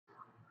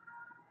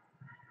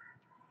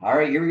All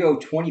right, here we go.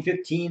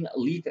 2015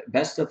 Leaf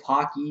Best of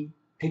Hockey.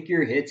 Pick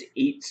your hits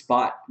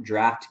 8-spot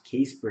draft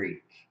case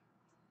break.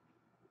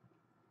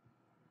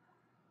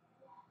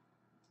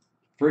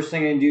 First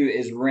thing I'm going to do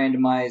is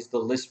randomize the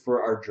list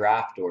for our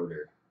draft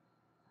order.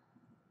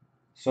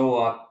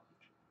 So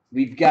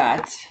we've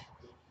got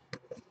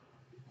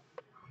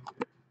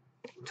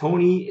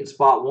Tony in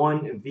spot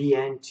 1,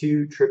 VN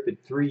 2, Tripid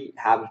 3,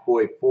 Habit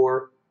Boy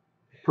 4,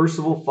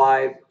 Percival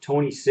 5,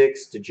 Tony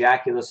 6,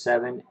 Dejacula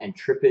 7, and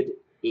Tripid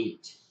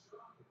 8.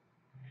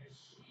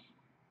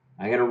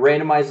 I got to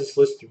randomize this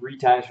list 3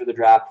 times for the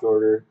draft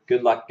order.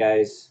 Good luck,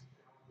 guys.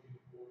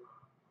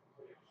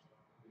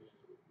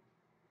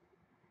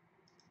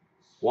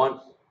 1,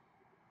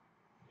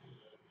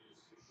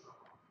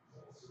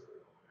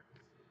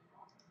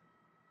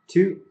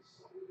 2,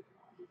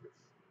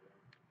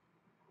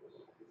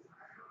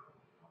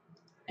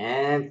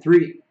 and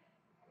 3.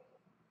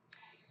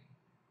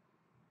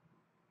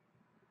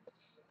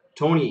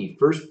 Tony,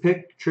 first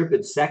pick,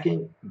 Tripid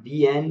second,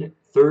 VN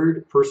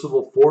third,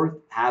 Percival fourth,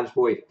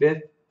 Habsboy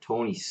fifth,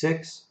 Tony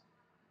sixth,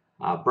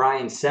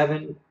 Brian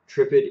 7,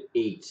 Tripid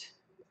 8.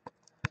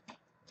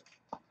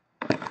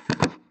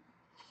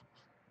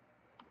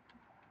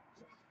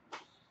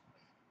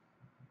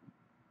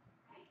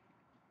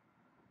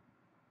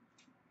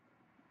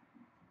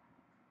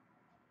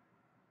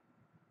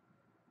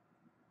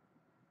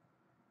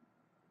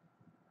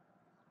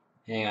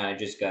 Hang on, I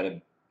just got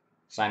to.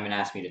 Simon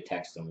asked me to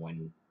text him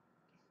when.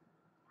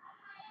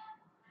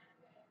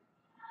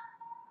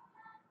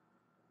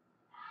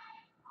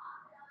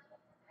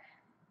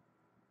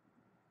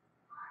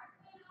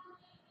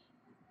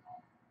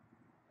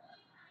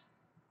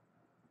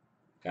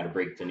 Got to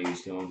break the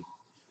news to him.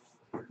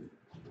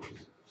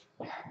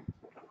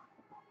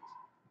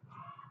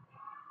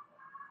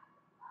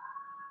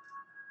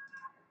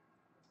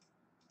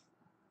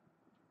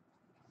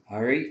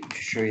 All right, to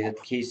show you that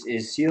the case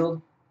is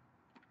sealed.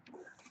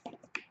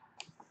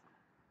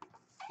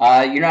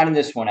 You're not in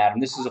this one, Adam.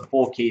 This is a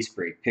full case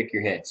break. Pick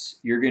your hits.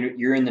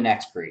 You're in the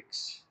next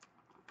breaks.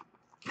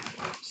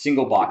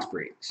 Single box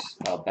breaks.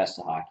 Best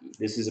of Hockey.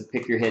 This is a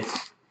pick your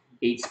hits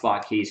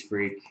 8-spot case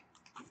break.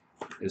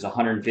 It was a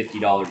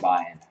 $150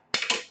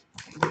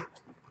 buy-in.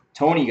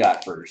 Tony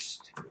got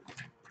first.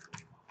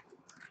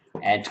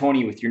 And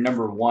Tony, with your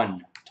number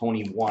 1,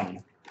 Tony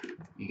 1,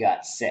 you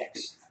got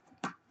 6.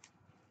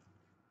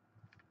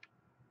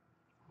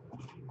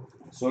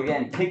 So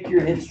again, pick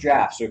your hits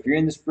draft. So if you're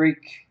in this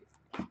break,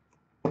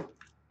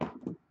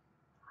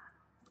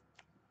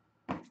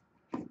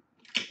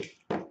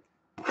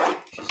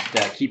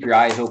 just keep your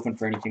eyes open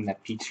for anything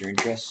that piques your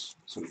interest.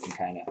 So we can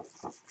kind of,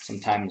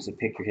 sometimes the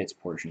pick your hits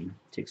portion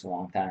takes a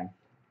long time.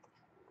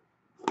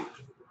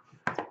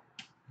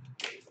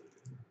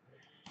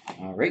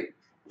 All right,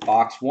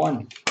 box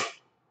 1.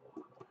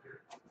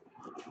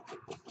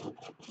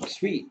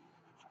 Sweet.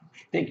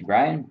 Thank you,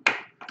 Brian.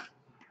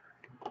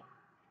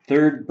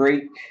 Third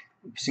break,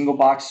 single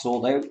box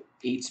sold out.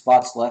 8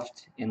 spots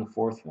left in the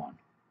 4th one.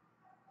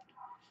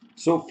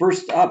 So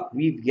first up,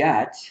 we've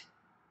got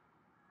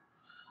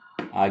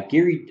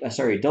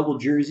double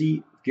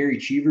jersey, Gary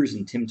Cheevers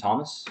and Tim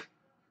Thomas.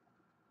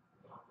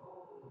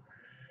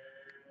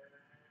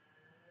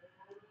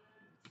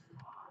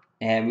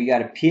 And we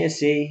got a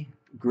PSA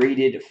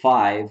graded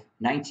 5,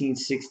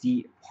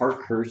 1960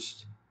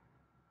 Parkhurst,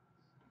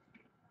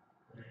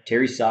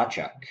 Terry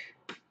Sawchuk.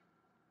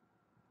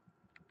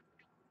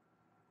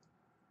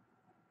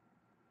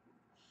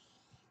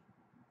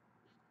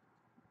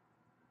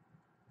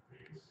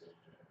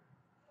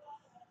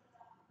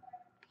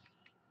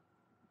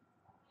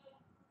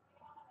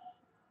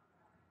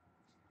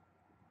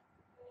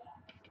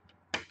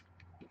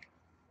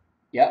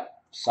 Yep,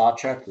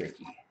 Sawchuk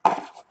Ricky.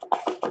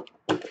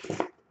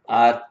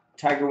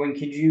 Tiger Wing,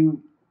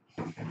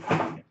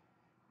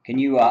 can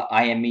you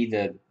IM me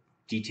the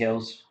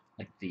details,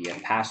 like the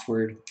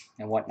password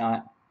and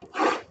whatnot,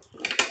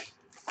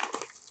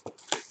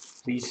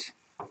 please?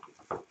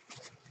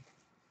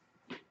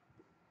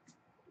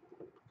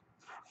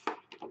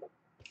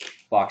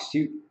 Box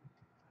 2.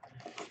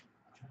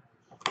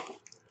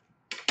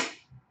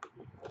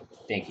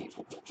 Thank you.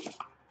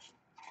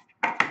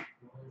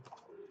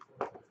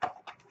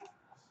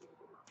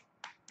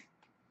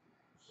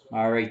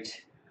 All right.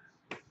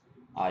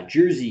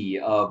 Jersey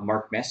of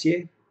Mark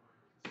Messier.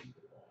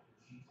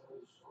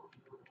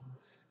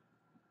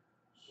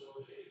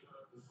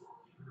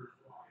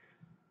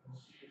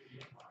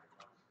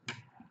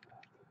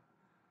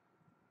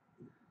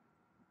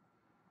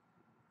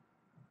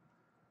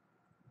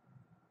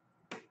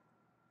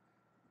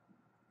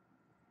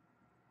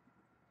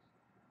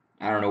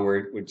 I don't know where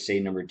it would say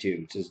number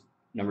 2. It says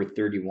number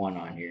 31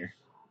 on here.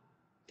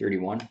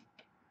 31.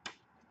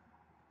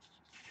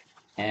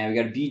 And we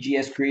got a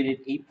BGS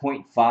graded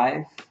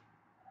 8.5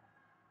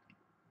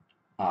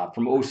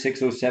 from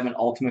 06-07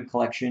 Ultimate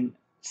Collection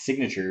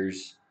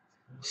Signatures,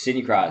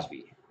 Sidney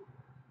Crosby.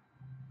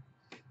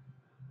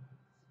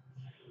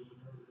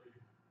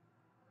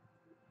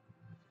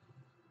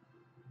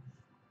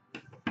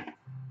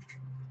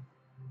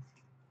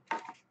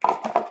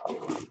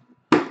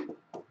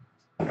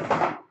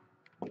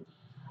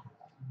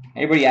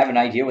 Anybody have an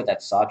idea what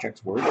that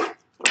Sawtrek's worth?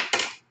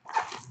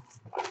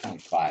 Only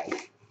 5.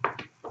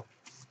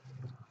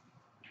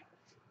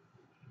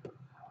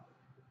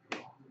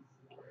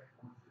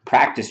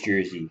 Practice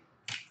jersey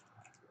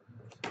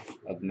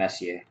of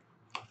Messier.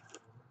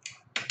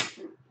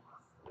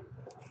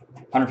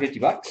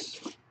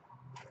 $150.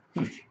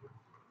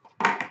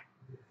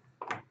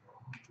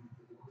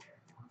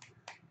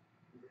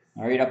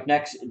 All right, up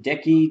next,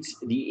 Decades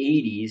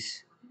the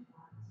 80s.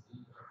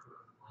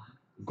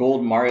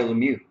 Gold Mario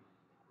Lemieux.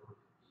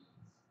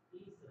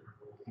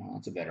 Oh,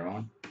 that's a better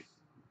one.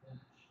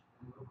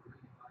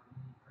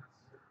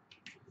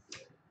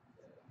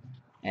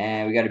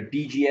 And we got a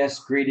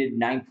BGS graded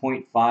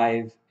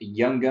 9.5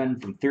 Young Gun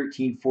from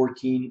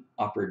 13-14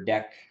 Upper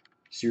Deck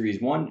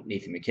Series 1,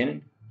 Nathan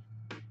McKinnon.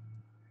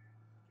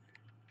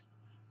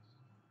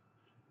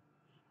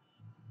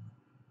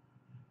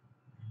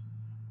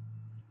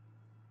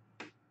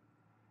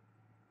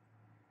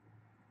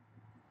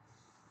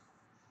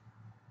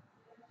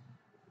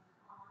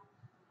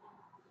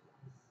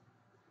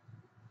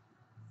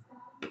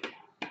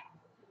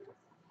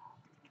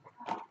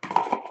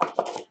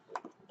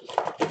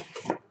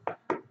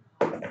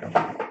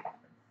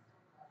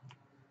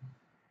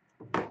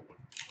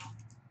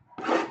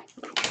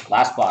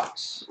 Last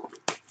box.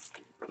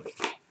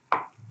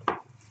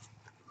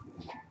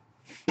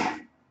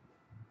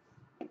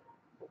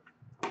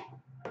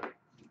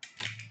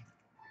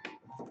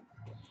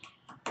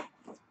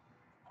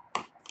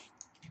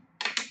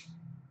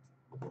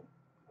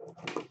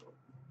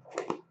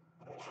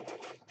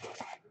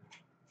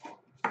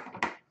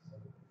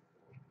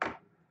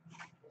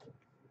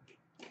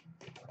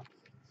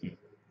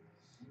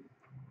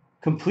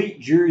 Complete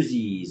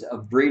jerseys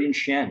of Braden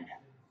Shen.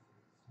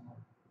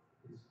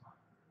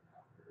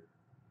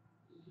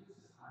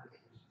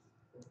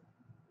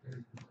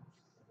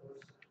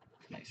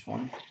 Nice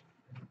one.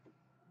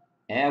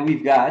 And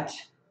we've got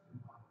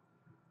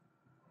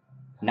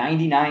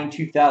 99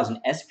 2000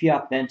 SP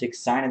Authentic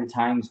Sign of the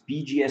Times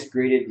BGS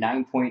graded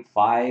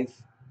 9.5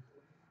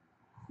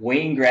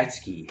 Wayne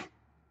Gretzky.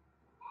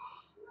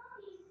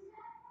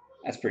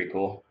 That's pretty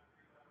cool.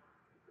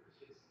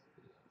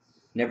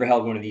 Never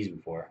held one of these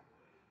before.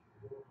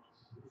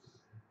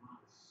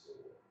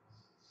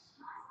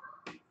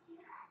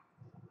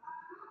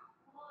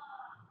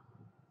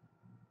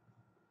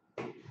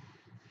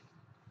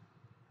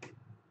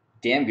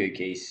 Damn good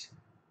case.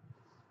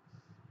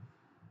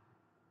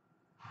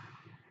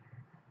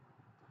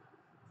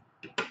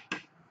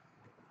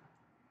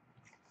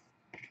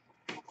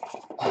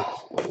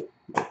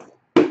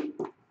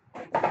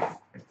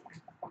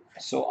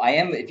 So I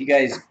am, if you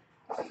guys,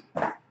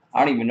 I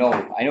don't even know.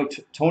 I know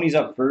Tony's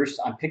up first.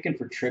 I'm picking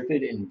for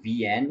Trippett and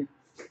VN.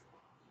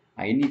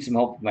 I need some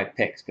help with my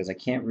picks because I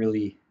can't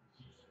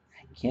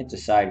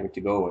decide what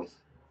to go with.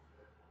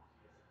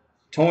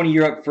 Tony,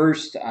 you're up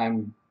first.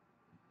 I'm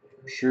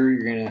sure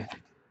you're going to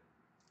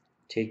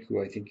take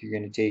who I think you're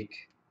going to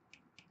take.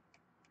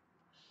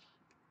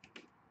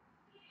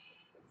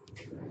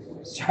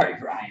 Sorry,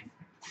 Brian.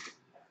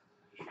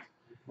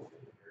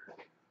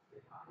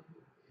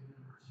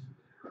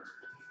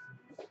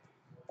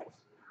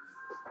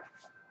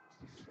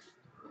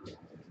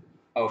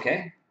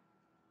 Okay.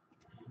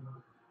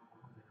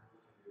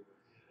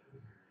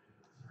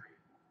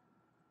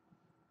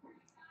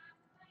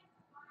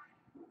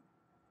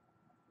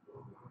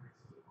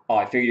 Oh,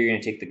 I figured you're going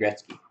to take the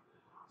Gretzky.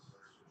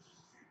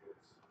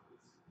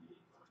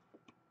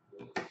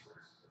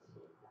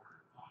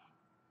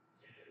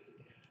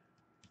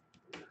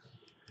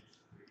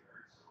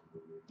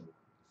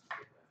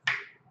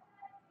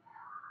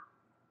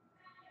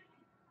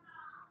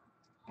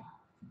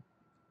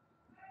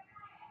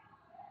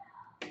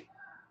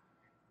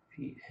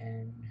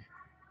 VN.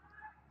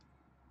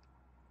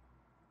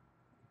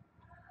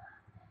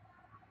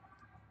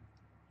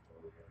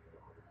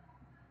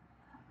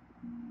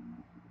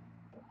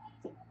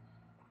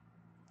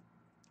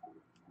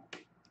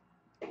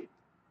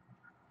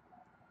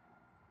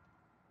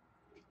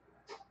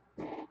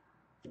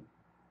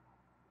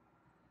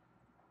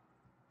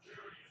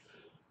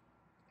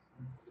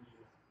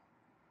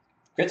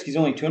 Gretzky's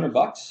only $200.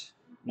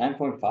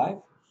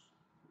 9.5.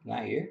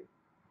 Not here.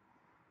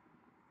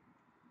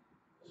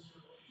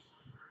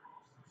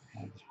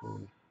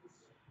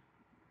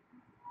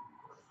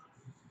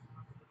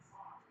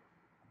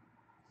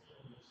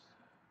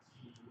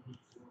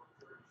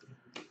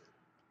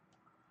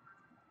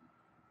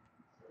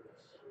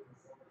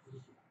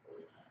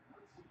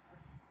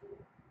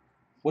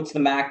 What's the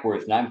Mac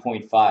worth?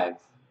 9.5.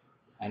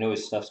 I know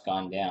his stuff's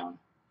gone down.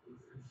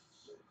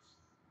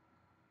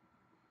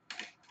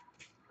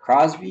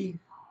 Crosby?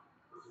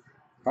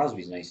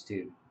 Crosby's nice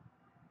too.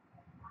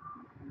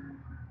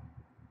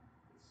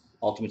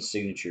 Ultimate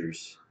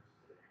Signatures.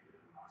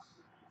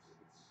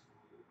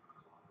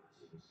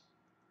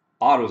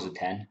 Auto's a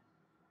 10.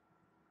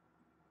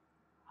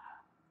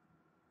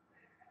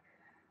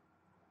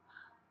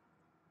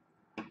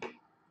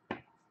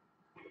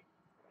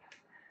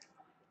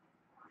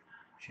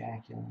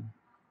 Jacqueline.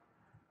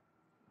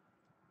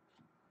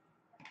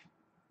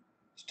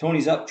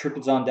 Tony's up.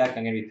 Tripled's on deck.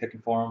 I'm going to be picking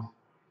for him.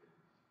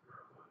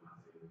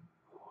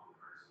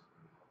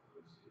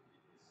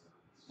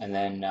 And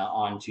then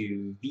on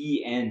to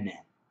VN,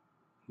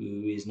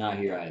 who is not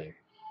here either.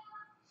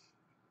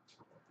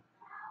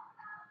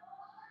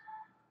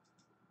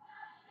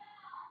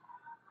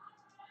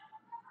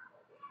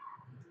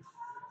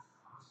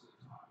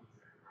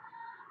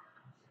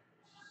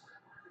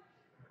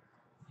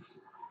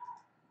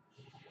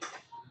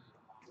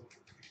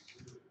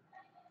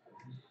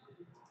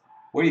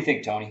 What do you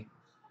think, Tony?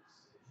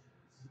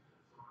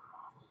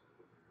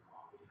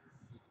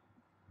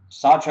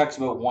 Sawchuck's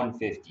about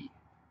 150.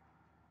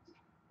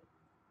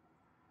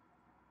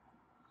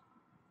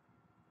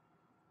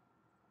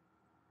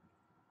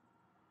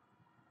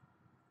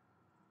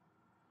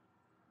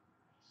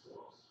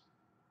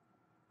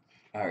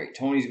 All right,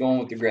 Tony's going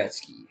with the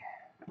Gretzky.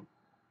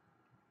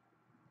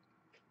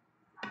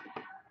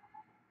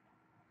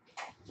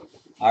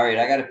 All right,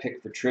 I got to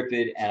pick for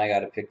Tripid and I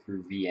got to pick for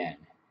VN,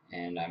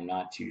 and I'm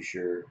not too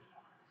sure.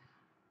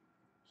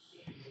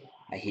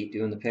 I hate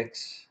doing the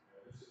picks.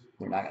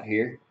 They're not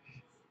here.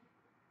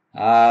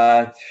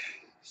 Sawchuck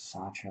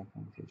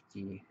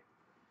 150.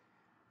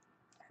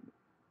 I'm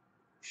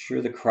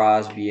sure the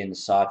Crosby and the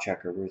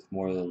Sawchuck are worth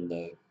more than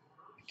the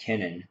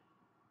McKinnon.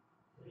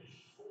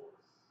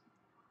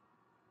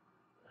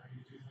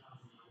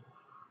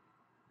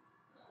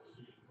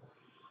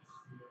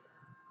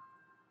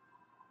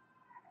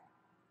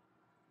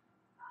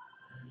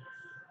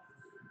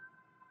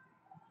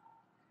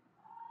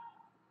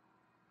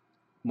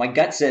 My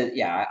gut says,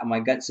 yeah, my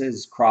gut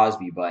says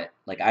Crosby, but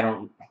like I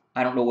don't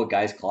know what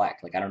guys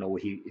collect. Like I don't know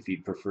what if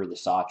he'd prefer the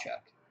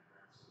Sawchuck.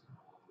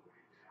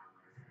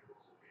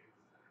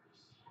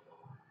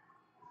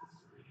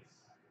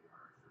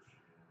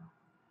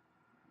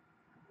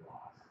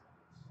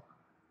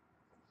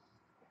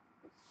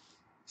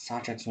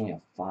 Sawchuck's only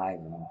a 5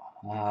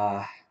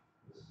 though.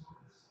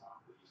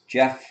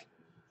 Jeff,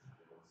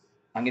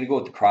 I'm gonna go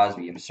with the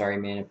Crosby. I'm sorry,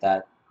 man, if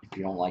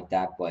you don't like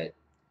that, but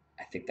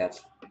I think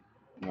that's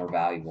more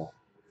valuable.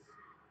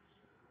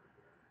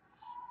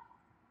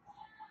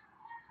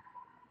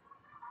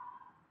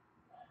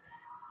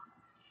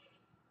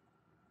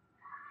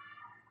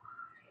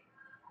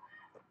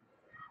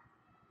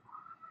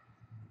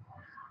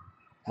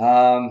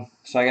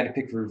 So I got to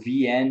pick for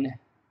VN.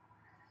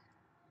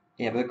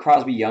 Yeah, but the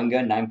Crosby Young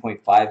Gun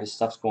 9.5. His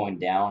stuff's going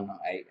down.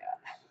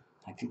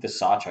 I think the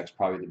Sawchuck's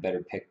probably the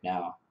better pick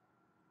now.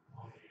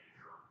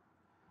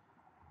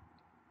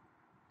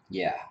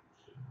 Yeah.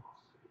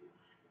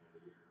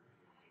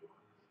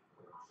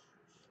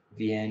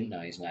 VN.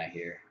 No, he's not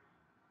here.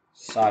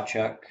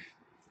 Sawchuck.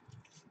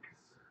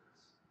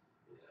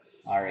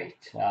 All right.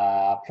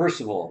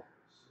 Percival,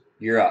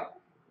 you're up.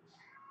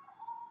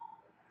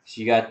 So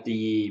you got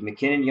the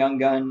McKinnon Young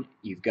Gun.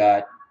 You've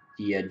got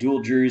the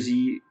dual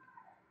jersey,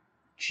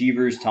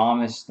 Cheevers,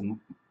 Thomas, the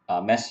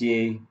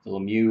Messier, the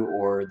Lemieux,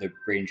 or the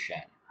Braden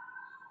Shen.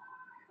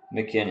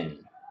 McKinnon.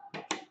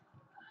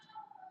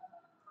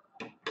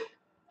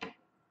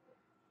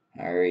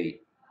 All right.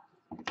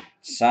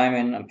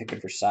 Simon, I'm picking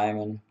for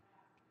Simon.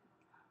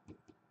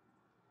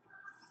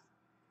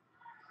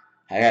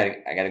 I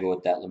gotta go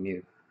with that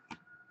Lemieux.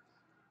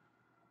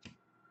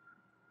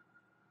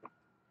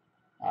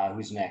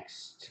 Who's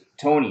next?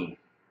 Tony.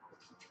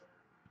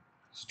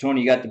 So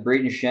Tony, you got the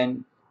Braden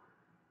Shen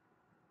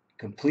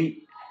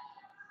complete.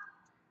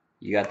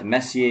 You got the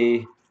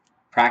Messier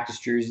practice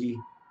jersey,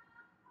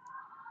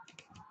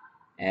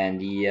 and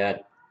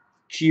the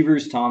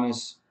Cheevers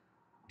Thomas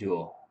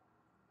duel.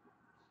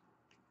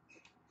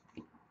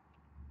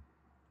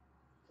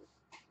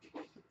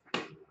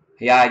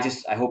 Yeah,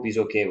 I hope he's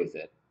okay with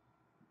it.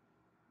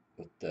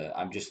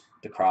 I'm just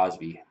the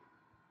Crosby.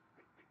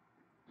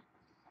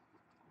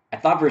 I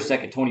thought for a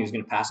second Tony was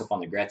going to pass up on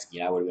the Gretzky,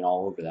 and I would have been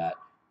all over that.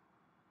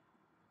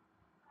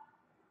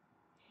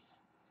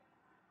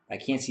 I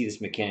can't see this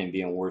McKinnon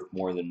being worth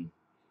more than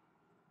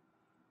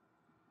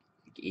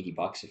like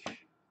 $80,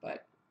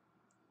 but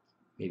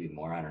maybe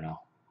more. I don't know.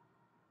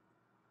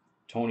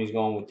 Tony's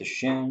going with the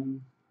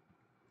Shen.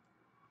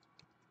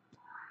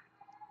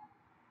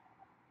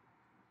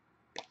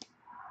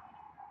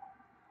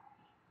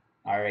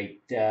 All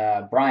right,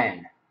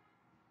 Brian.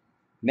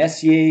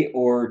 Messier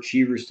or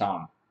Cheevers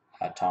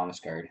Thomas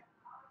card?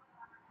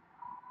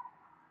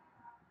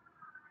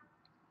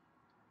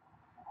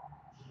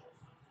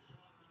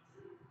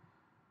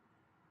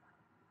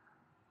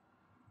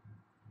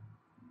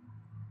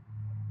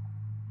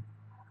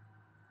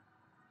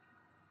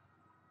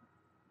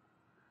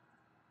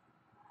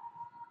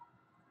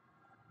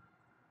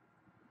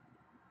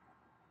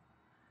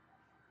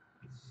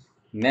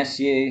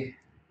 Messier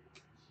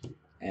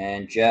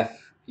and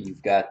Jeff,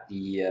 you've got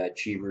the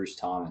Cheevers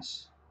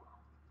Thomas.